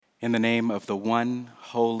In the name of the one,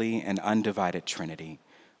 holy, and undivided Trinity.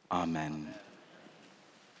 Amen.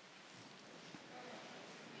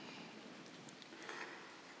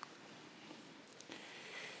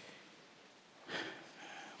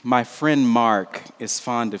 My friend Mark is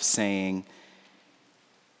fond of saying,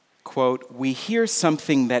 quote, "We hear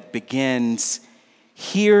something that begins,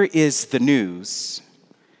 'Here is the news,'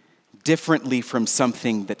 differently from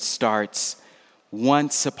something that starts,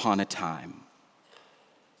 'Once upon a time.'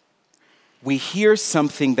 We hear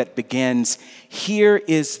something that begins, 'Here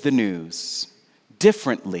is the news,'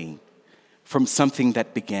 differently from something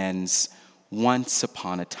that begins, 'Once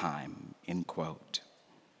upon a time,'" end quote.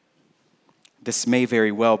 This may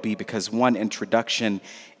very well be because one introduction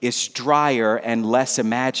is drier and less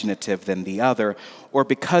imaginative than the other, or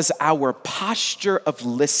because our posture of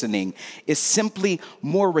listening is simply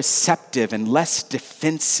more receptive and less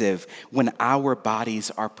defensive when our bodies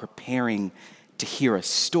are preparing to hear a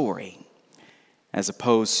story, as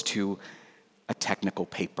opposed to a technical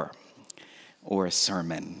paper or a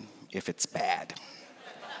sermon if it's bad.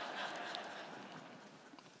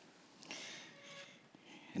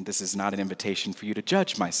 And this is not an invitation for you to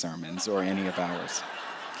judge my sermons or any of ours.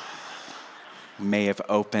 May have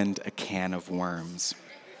opened a can of worms.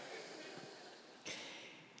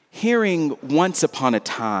 Hearing "once upon a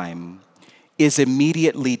time" is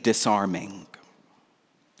immediately disarming,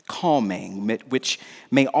 calming, which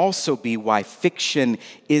may also be why fiction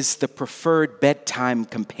is the preferred bedtime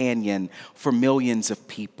companion for millions of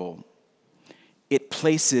people. It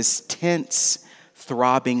places tense,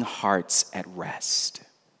 throbbing hearts at rest.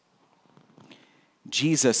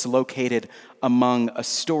 Jesus, located among a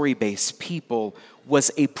story-based people, was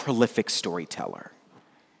a prolific storyteller.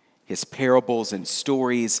 His parables and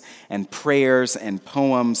stories and prayers and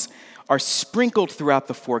poems are sprinkled throughout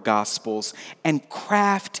the four Gospels and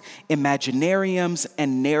craft imaginariums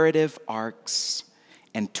and narrative arcs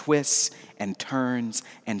and twists and turns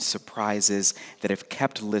and surprises that have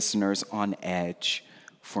kept listeners on edge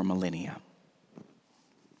for millennia.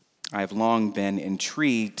 I have long been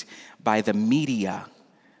intrigued by the media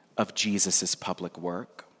of Jesus' public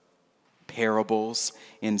work, parables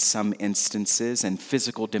in some instances and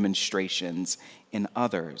physical demonstrations in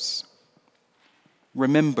others.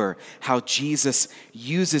 Remember how Jesus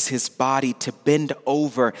uses his body to bend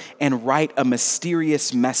over and write a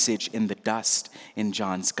mysterious message in the dust in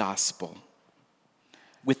John's gospel.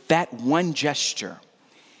 With that one gesture,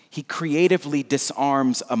 he creatively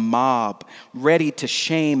disarms a mob ready to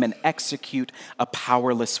shame and execute a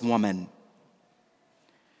powerless woman.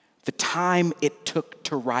 The time it took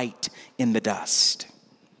to write in the dust,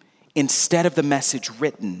 instead of the message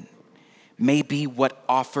written, may be what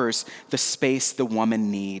offers the space the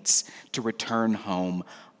woman needs to return home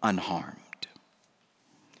unharmed.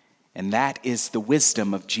 And that is the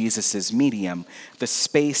wisdom of Jesus' medium, the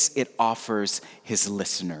space it offers his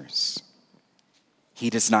listeners. He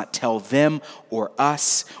does not tell them or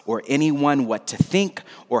us or anyone what to think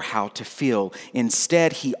or how to feel.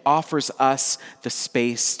 Instead, he offers us the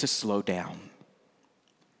space to slow down,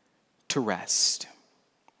 to rest,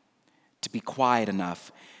 to be quiet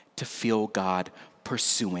enough to feel God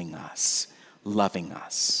pursuing us, loving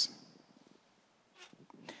us.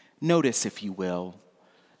 Notice, if you will,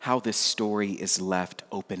 how this story is left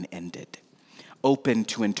open-ended. Open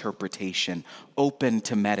to interpretation, open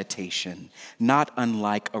to meditation, not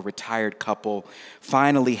unlike a retired couple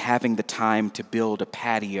finally having the time to build a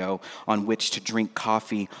patio on which to drink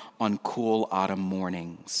coffee on cool autumn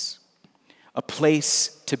mornings. A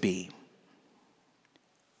place to be,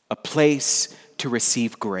 a place to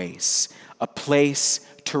receive grace, a place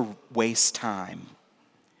to waste time,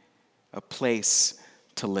 a place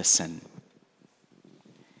to listen.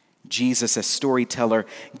 Jesus, as storyteller,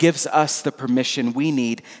 gives us the permission we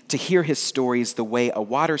need to hear his stories the way a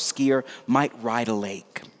water skier might ride a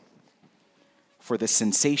lake. For the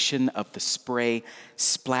sensation of the spray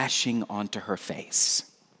splashing onto her face.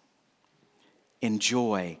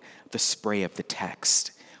 Enjoy the spray of the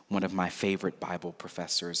text, one of my favorite Bible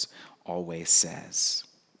professors always says.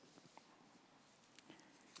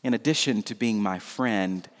 In addition to being my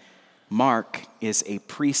friend, Mark is a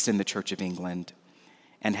priest in the Church of England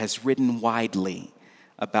and has written widely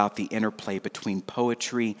about the interplay between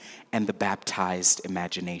poetry and the baptized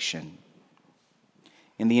imagination.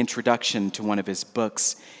 In the introduction to one of his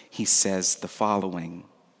books, he says the following: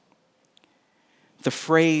 "The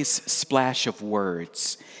phrase splash of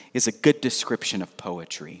words is a good description of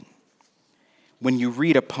poetry. When you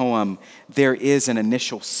read a poem, there is an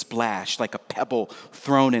initial splash, like a pebble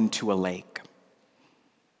thrown into a lake.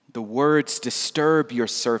 The words disturb your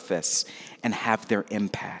surface and have their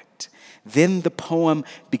impact. then the poem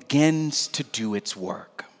begins to do its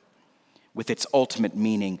work with its ultimate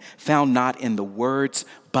meaning found not in the words,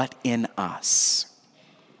 but in us,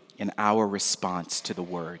 in our response to the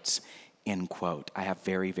words, end quote. I have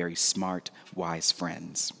very, very smart, wise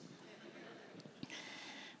friends.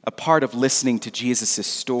 A part of listening to Jesus'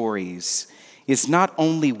 stories is not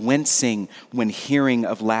only wincing when hearing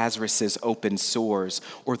of Lazarus' open sores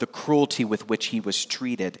or the cruelty with which he was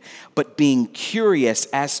treated, but being curious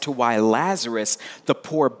as to why Lazarus, the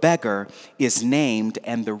poor beggar, is named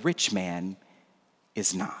and the rich man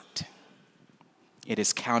is not. It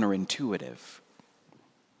is counterintuitive.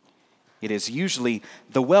 It is usually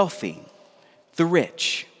the wealthy, the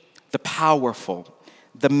rich, the powerful,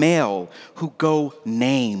 the male who go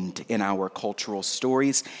named in our cultural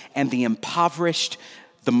stories, and the impoverished,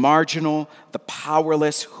 the marginal, the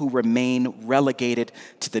powerless who remain relegated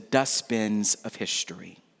to the dustbins of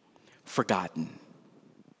history, forgotten.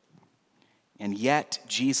 And yet,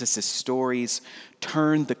 Jesus' stories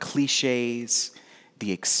turn the cliches,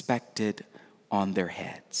 the expected, on their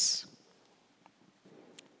heads.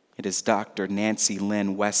 It is Dr. Nancy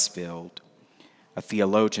Lynn Westfield, a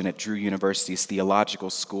theologian at Drew University's Theological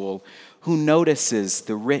School, who notices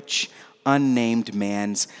the rich, unnamed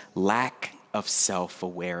man's lack of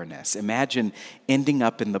self-awareness. Imagine ending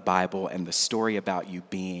up in the Bible and the story about you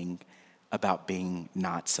being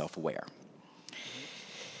not self-aware.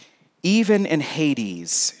 Even in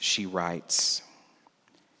Hades, she writes,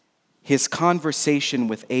 his conversation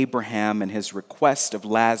with Abraham and his request of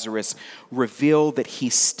Lazarus reveal that he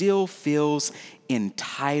still feels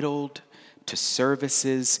entitled to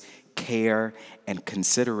services, care, and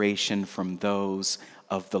consideration from those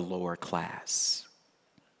of the lower class.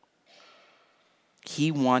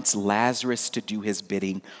 He wants Lazarus to do his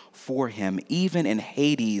bidding for him. Even in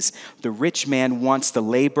Hades, the rich man wants the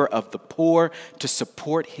labor of the poor to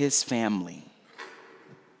support his family.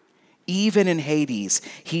 Even in Hades,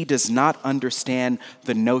 he does not understand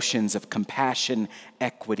the notions of compassion,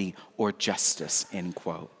 equity, or justice, end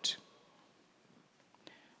quote.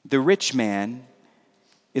 The rich man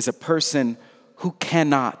is a person who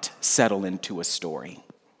cannot settle into a story,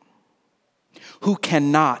 who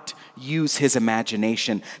cannot use his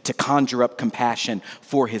imagination to conjure up compassion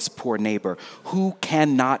for his poor neighbor, who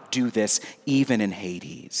cannot do this even in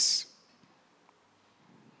Hades.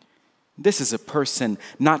 This is a person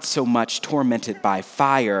not so much tormented by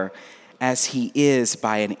fire as he is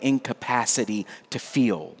by an incapacity to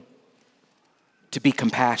feel, to be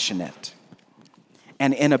compassionate,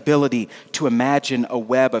 an inability to imagine a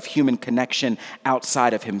web of human connection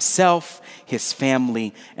outside of himself, his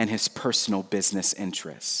family, and his personal business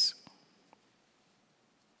interests.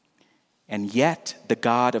 And yet, the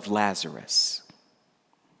God of Lazarus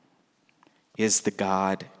is the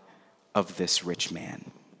God of this rich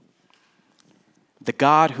man. The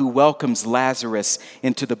God who welcomes Lazarus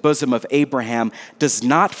into the bosom of Abraham does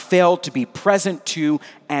not fail to be present to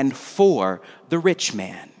and for the rich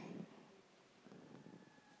man.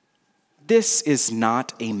 This is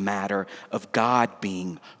not a matter of God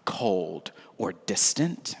being cold or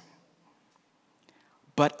distant,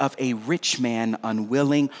 but of a rich man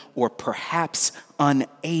unwilling or perhaps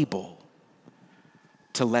unable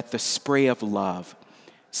to let the spray of love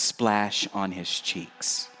splash on his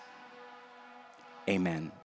cheeks. Amen.